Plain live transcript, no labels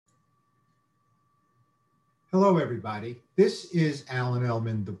Hello, everybody. This is Alan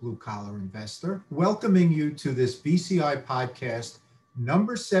Ellman, the Blue Collar Investor, welcoming you to this BCI podcast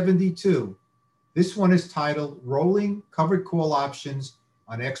number 72. This one is titled Rolling Covered Call Options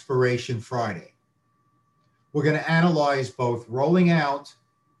on Expiration Friday. We're going to analyze both rolling out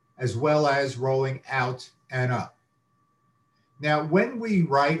as well as rolling out and up. Now, when we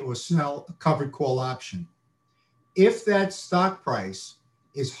write or sell a covered call option, if that stock price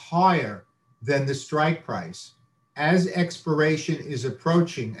is higher than the strike price as expiration is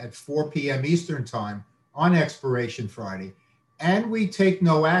approaching at 4 p.m. Eastern Time on Expiration Friday, and we take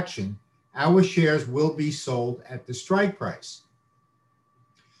no action, our shares will be sold at the strike price.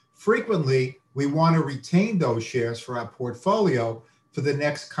 Frequently, we want to retain those shares for our portfolio for the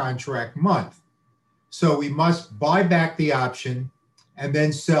next contract month. So we must buy back the option and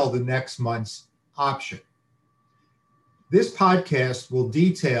then sell the next month's option. This podcast will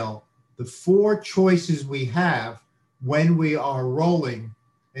detail the four choices we have when we are rolling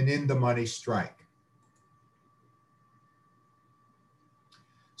an in-the-money strike.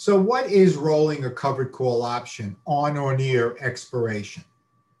 So what is rolling a covered call option on or near expiration?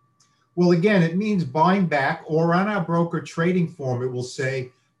 Well, again, it means buying back, or on our broker trading form, it will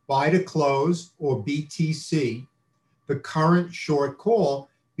say buy to close or BTC, the current short call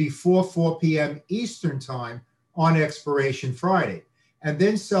before 4 p.m. Eastern Time on Expiration Friday, and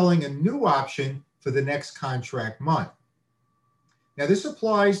then selling a new option for the next contract month. Now, this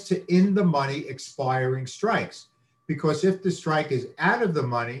applies to in-the-money expiring strikes, because if the strike is out of the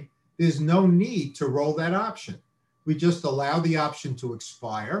money, there's no need to roll that option. We just allow the option to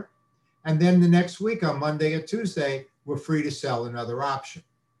expire, and then the next week on Monday or Tuesday, we're free to sell another option.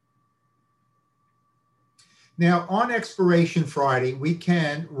 Now, on Expiration Friday, we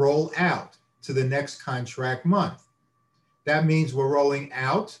can roll out to the next contract month. That means we're rolling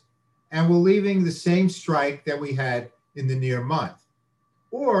out and we're leaving the same strike that we had in the near month.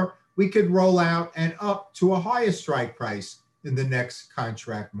 Or we could roll out and up to a higher strike price in the next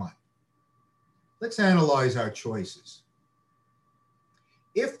contract month. Let's analyze our choices.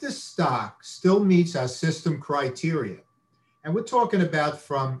 If the stock still meets our system criteria, and we're talking about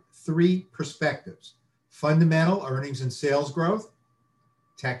from three perspectives: fundamental, earnings and sales growth;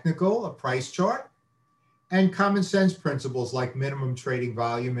 technical, a price chart; and common sense principles like minimum trading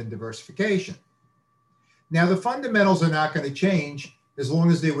volume and diversification. Now, the fundamentals are not going to change as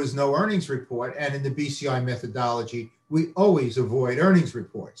long as there was no earnings report, and in the BCI methodology, we always avoid earnings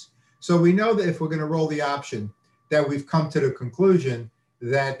reports. So we know that if we're going to roll the option, that we've come to the conclusion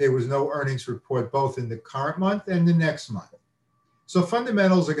that there was no earnings report both in the current month and the next month. So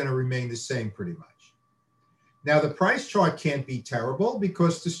fundamentals are going to remain the same pretty much. Now, the price chart can't be terrible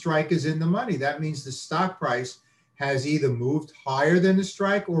because the strike is in the money. That means the stock price has either moved higher than the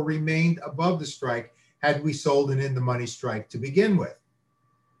strike or remained above the strike had we sold an in-the-money strike to begin with.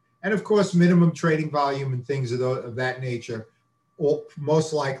 And of course, minimum trading volume and things of that nature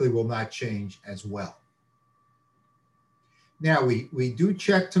most likely will not change as well. Now, we do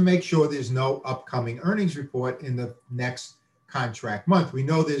check to make sure there's no upcoming earnings report in the next contract month. We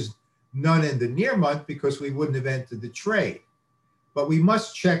know there's none in the near month because we wouldn't have entered the trade. But we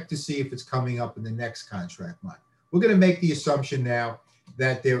must check to see if it's coming up in the next contract month. We're going to make the assumption now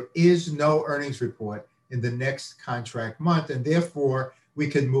that there is no earnings report in the next contract month, and therefore we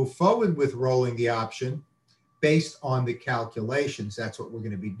can move forward with rolling the option based on the calculations. That's what we're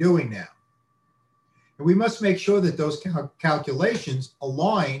going to be doing now. And we must make sure that those calculations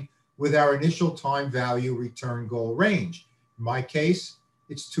align with our initial time value return goal range. In my case,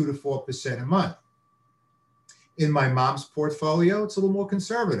 it's 2 to 4% a month. In my mom's portfolio, it's a little more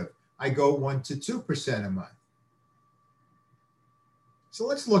conservative. I go 1 to 2% a month. So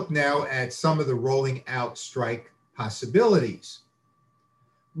let's look now at some of the rolling out strike possibilities.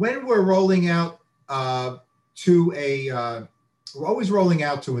 When we're rolling out we're always rolling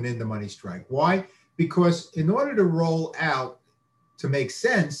out to an in-the-money strike. Why? Because in order to roll out to make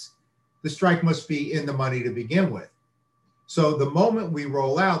sense, the strike must be in the money to begin with. So the moment we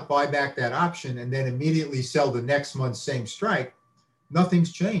roll out, buy back that option, and then immediately sell the next month's same strike,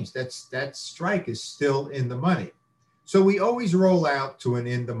 nothing's changed. That strike is still in the money. So we always roll out to an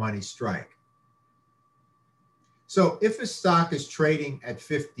in-the-money strike. So if a stock is trading at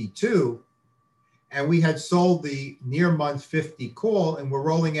 52, and we had sold the near month 50 call, and we're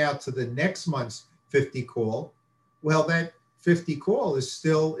rolling out to the next month's 50 call, well, that 50 call is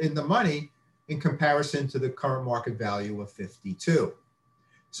still in the money in comparison to the current market value of 52.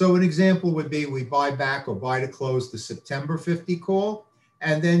 So an example would be we buy back or buy to close the September 50 call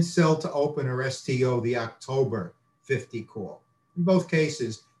and then sell to open or STO the October 50 call. In both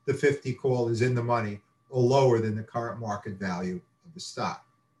cases, the 50 call is in the money or lower than the current market value of the stock.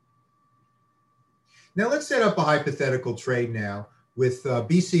 Now let's set up a hypothetical trade now with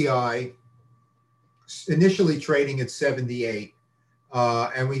BCI initially trading at 78,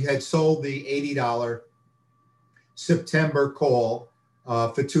 and we had sold the $80 September call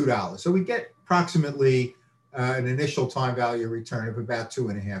for $2. So we get approximately an initial time value return of about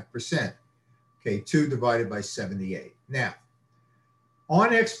 2.5%. Okay, 2 divided by 78. Now,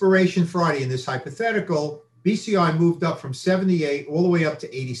 on expiration Friday in this hypothetical, BCI moved up from 78 all the way up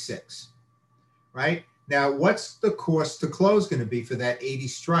to 86, right? Now, what's the cost to close going to be for that 80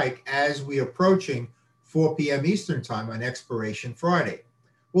 strike as we're approaching 4 p.m. Eastern time on expiration Friday?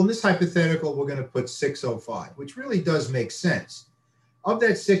 Well, in this hypothetical, we're going to put 605, which really does make sense. Of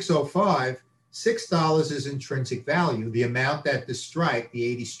that 605, $6 is intrinsic value. The amount that the strike, the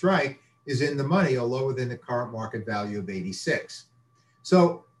 80 strike, is in the money or lower than the current market value of 86.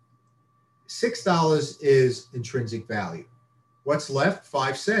 So $6 is intrinsic value. What's left?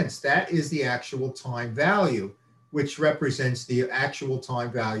 5 cents. That is the actual time value, which represents the actual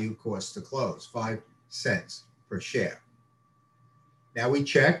time value cost to close, 5 cents per share. Now we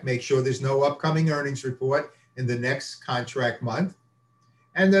check, make sure there's no upcoming earnings report in the next contract month,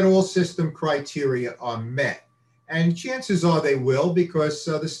 and that all system criteria are met. And chances are they will, because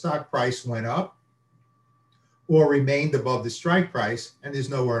the stock price went up or remained above the strike price, and there's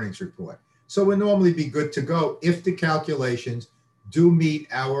no earnings report. So we'll normally be good to go if the calculations do meet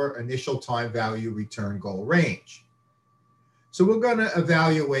our initial time value return goal range. So we're going to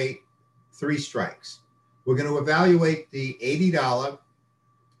evaluate 3 strikes. We're going to evaluate the $80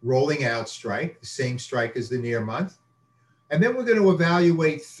 rolling out strike, the same strike as the near month. And then we're going to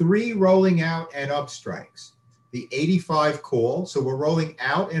evaluate 3 rolling out and up strikes. The 85 call, so we're rolling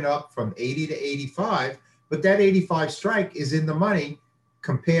out and up from 80 to 85, but that 85 strike is in the money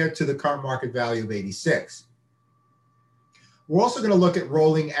compared to the current market value of 86. We're also going to look at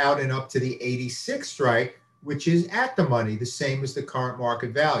rolling out and up to the 86 strike, which is at the money, the same as the current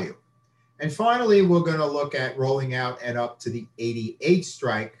market value. And finally, we're going to look at rolling out and up to the 88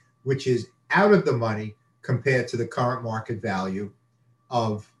 strike, which is out of the money compared to the current market value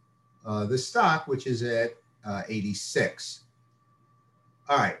of the stock, which is at 86.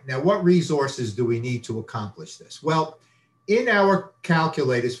 All right, now what resources do we need to accomplish this? Well, in our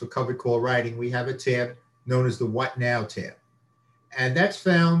calculators for covered call writing, we have a tab known as the What Now tab. And that's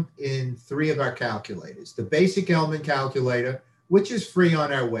found in 3 of our calculators. The basic element calculator, which is free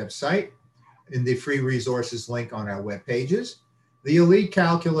on our website, in the free resources link on our web pages. The elite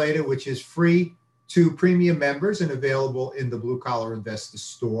calculator, which is free to premium members and available in the Blue Collar Investor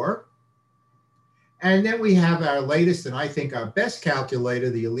store. And then we have our latest and I think our best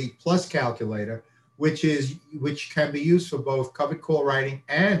calculator, the Elite Plus calculator, which can be used for both covered call writing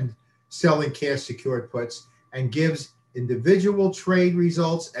and selling cash secured puts, and gives individual trade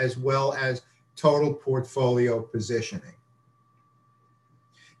results as well as total portfolio positioning.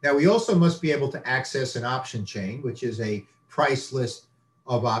 Now, we also must be able to access an option chain, which is a price list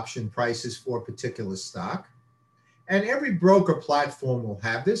of option prices for a particular stock. And every broker platform will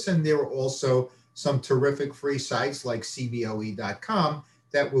have this, and there are also some terrific free sites like cboe.com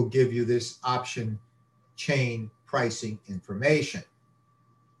that will give you this option chain pricing information.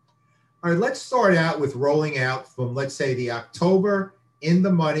 All right, let's start out with rolling out from, let's say, the October in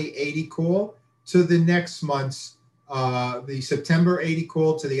the money 80 call to the next month's, the September 80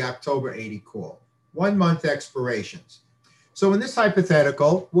 call to the October 80 call, 1 month expirations. So in this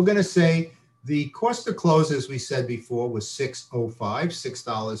hypothetical, we're going to say the cost to close, as we said before, was $6.05,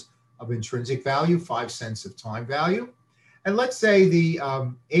 $6 of intrinsic value, 5 cents of time value. And let's say the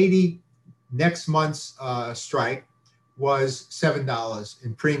 80 next month's strike was $7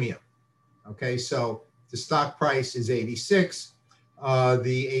 in premium. Okay, so the stock price is 86.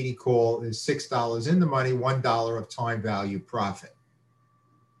 The 80 call is $6 in the money, $1 of time value profit.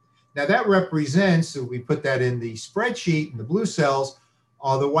 Now that represents, if we put that in the spreadsheet, in the blue cells,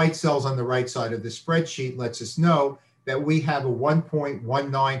 the white cells on the right side of the spreadsheet lets us know that we have a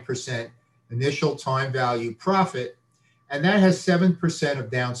 1.19% initial time value profit, and that has 7%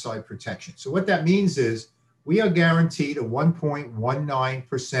 of downside protection. So what that means is we are guaranteed a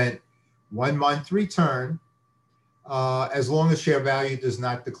 1.19% 1 month return as long as share value does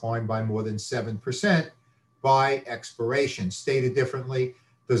not decline by more than 7% by expiration. Stated differently,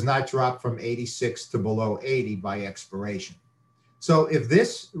 does not drop from 86 to below 80 by expiration. So if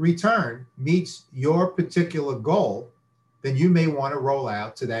this return meets your particular goal, then you may want to roll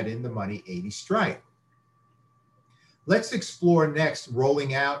out to that in the money 80 strike. Let's explore next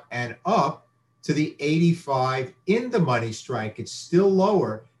rolling out and up to the 85 in the money strike. It's still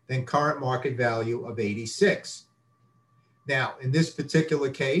lower than current market value of 86. Now, in this particular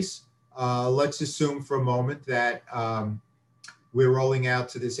case, let's assume for a moment that we're rolling out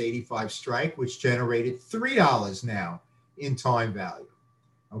to this 85 strike, which generated $3 now in time value.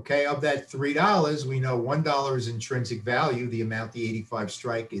 Okay, of that $3, we know $1 is intrinsic value, the amount the 85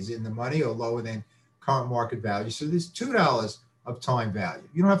 strike is in the money or lower than current market value. So there's $2 of time value.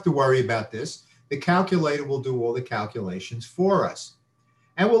 You don't have to worry about this. The calculator will do all the calculations for us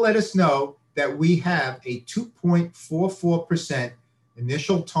and will let us know that we have a 2.44%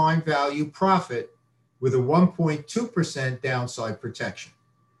 initial time value profit with a 1.2% downside protection.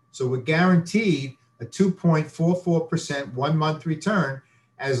 So we're guaranteed a 2.44% 1 month return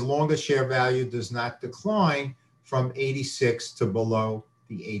as long as share value does not decline from 86 to below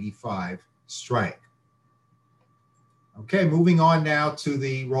the 85 strike. Okay, moving on now to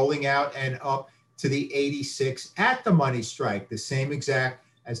the rolling out and up to the 86 at the money strike, the same exact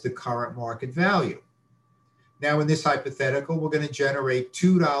as the current market value. Now in this hypothetical, we're going to generate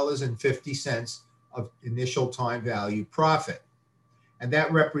 $2.50 of initial time value profit. And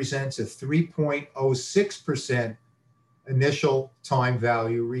that represents a 3.06% initial time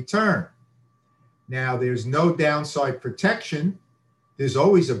value return. Now there's no downside protection. There's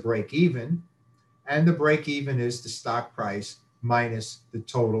always a break even. And the break even is the stock price minus the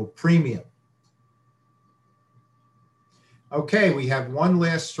total premium. Okay, we have one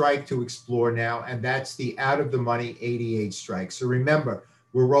last strike to explore now, and that's the out of the money 88 strike. So remember,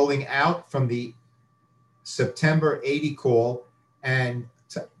 we're rolling out from the September 80 call and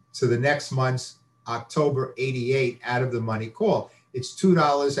to the next month's October 88 out of the money call. It's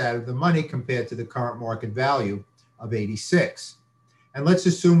 $2 out of the money compared to the current market value of 86. And let's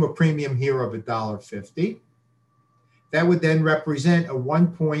assume a premium here of $1.50. That would then represent a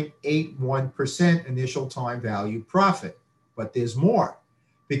 1.81% initial time value profit. But there's more,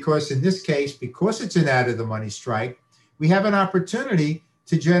 because in this case, because it's an out of the money strike, we have an opportunity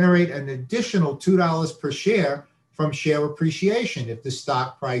to generate an additional $2 per share from share appreciation if the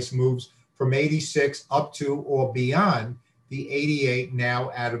stock price moves from 86 up to or beyond the 88 now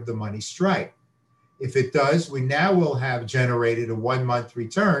out of the money strike. If it does, we now will have generated a 1 month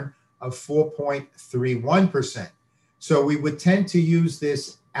return of 4.31%. So we would tend to use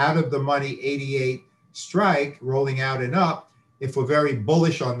this out of the money 88 strike rolling out and up if we're very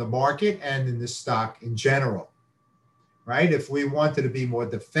bullish on the market and in the stock in general, right? If we wanted to be more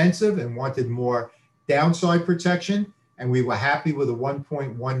defensive and wanted more downside protection and we were happy with a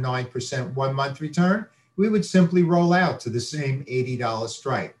 1.19% 1 month return, we would simply roll out to the same $80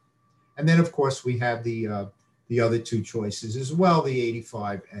 strike. And then of course we have the other two choices as well, the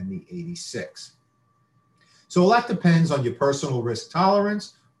 85 and the 86. So a lot depends on your personal risk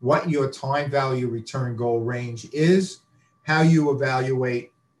tolerance, what your time value return goal range is, how you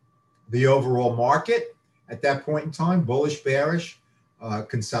evaluate the overall market at that point in time, bullish, bearish,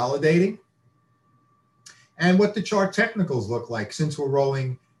 consolidating, and what the chart technicals look like. Since we're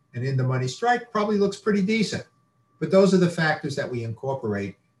rolling an in the money strike, probably looks pretty decent. But those are the factors that we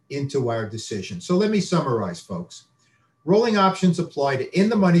incorporate into our decision. So let me summarize, folks. Rolling options apply to in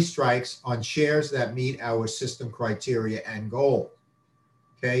the money strikes on shares that meet our system criteria and goal.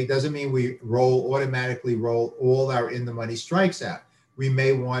 Okay, doesn't mean we automatically roll all our in the money strikes out. We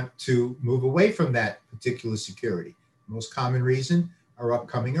may want to move away from that particular security. Most common reason are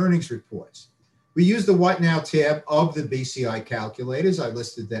upcoming earnings reports. We use the What Now tab of the BCI calculators. I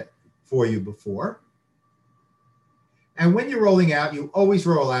listed that for you before. And when you're rolling out, you always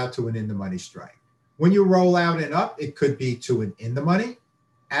roll out to an in the money strike. When you roll out and up, it could be to an in the money,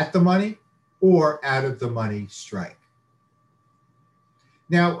 at the money, or out of the money strike.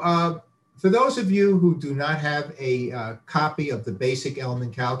 Now, for those of you who do not have a copy of the basic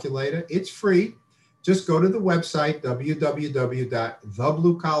element calculator, it's free. Just go to the website,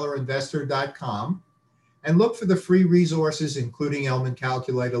 www.thebluecollarinvestor.com, and look for the free resources, including element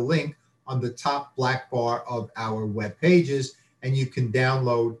calculator link on the top black bar of our web pages, and you can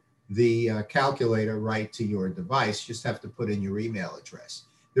download the calculator right to your device. You just have to put in your email address.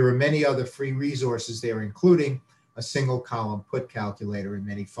 There are many other free resources there, including a single column put calculator in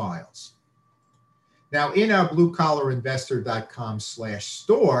many files. Now, in our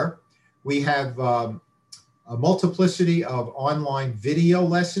bluecollarinvestor.com/store, we have a multiplicity of online video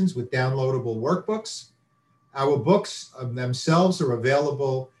lessons with downloadable workbooks. Our books themselves are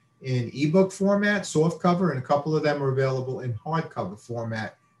available in ebook format, softcover, and a couple of them are available in hardcover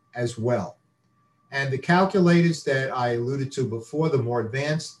format as well. And the calculators that I alluded to before, the more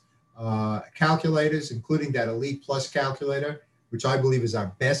advanced calculators, including that Elite Plus calculator, which I believe is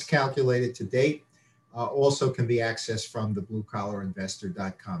our best calculator to date, also can be accessed from the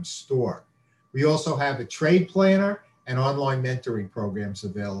bluecollarinvestor.com store. We also have a trade planner and online mentoring programs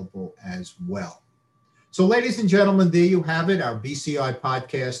available as well. So, ladies and gentlemen, there you have it, our BCI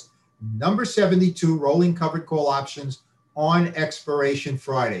podcast number 72, Rolling Covered Call Options on Expiration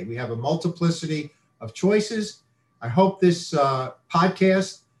Friday. We have a multiplicity of choices. I hope this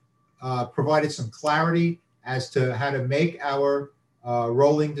podcast provided some clarity as to how to make our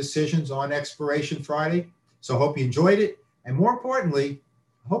rolling decisions on Expiration Friday. So I hope you enjoyed it. And more importantly,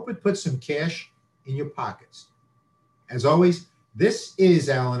 I hope it puts some cash in your pockets. As always, this is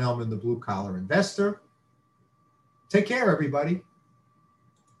Alan Ellman, the Blue Collar Investor. Take care, everybody.